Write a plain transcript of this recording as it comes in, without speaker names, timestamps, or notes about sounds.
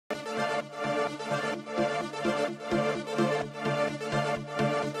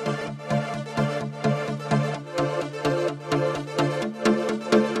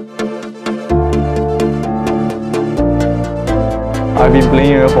I've been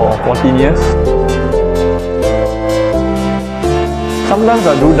playing yo-yo for 14 years. Sometimes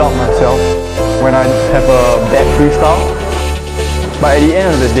I do doubt myself when I have a bad freestyle, but at the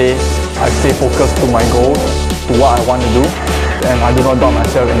end of the day, I stay focused to my goals, to what I want to do, and I do not doubt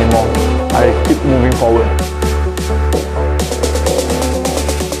myself anymore. I keep moving forward.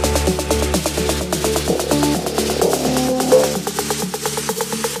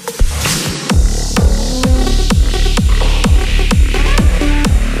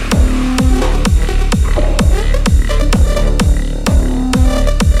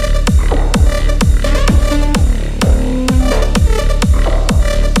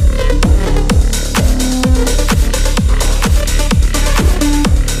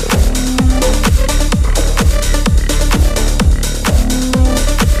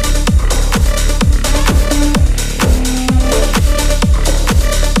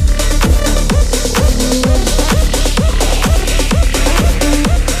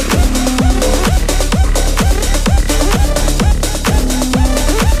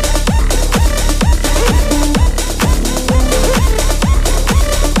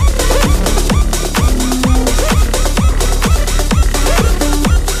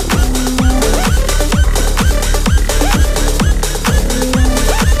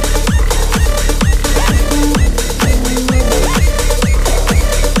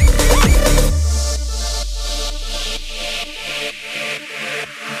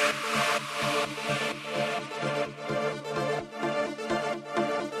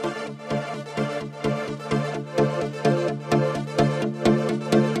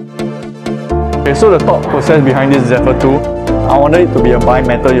 Okay, so the thought process behind this ZEPHYR 2, I wanted it to be a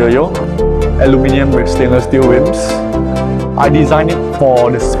bi-metal yo-yo, aluminium with stainless steel rims. I designed it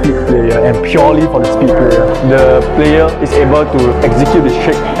for the speed player and purely for the speed player. The player is able to execute the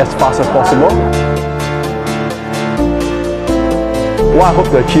trick as fast as possible. What I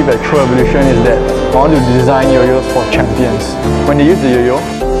hope to achieve at True Evolution is that I want to design yo-yos for champions. When they use the yo-yo,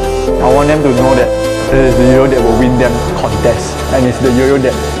 I want them to know that it is the yo-yo that will win them contests, and it's the yo-yo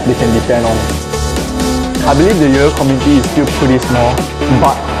that they can depend on. I believe the yo-yo community is still pretty small,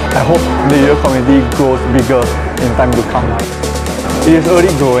 but I hope the yo-yo community grows bigger in time to come. It is already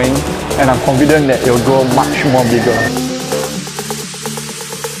growing, and I'm confident that it will grow much more bigger.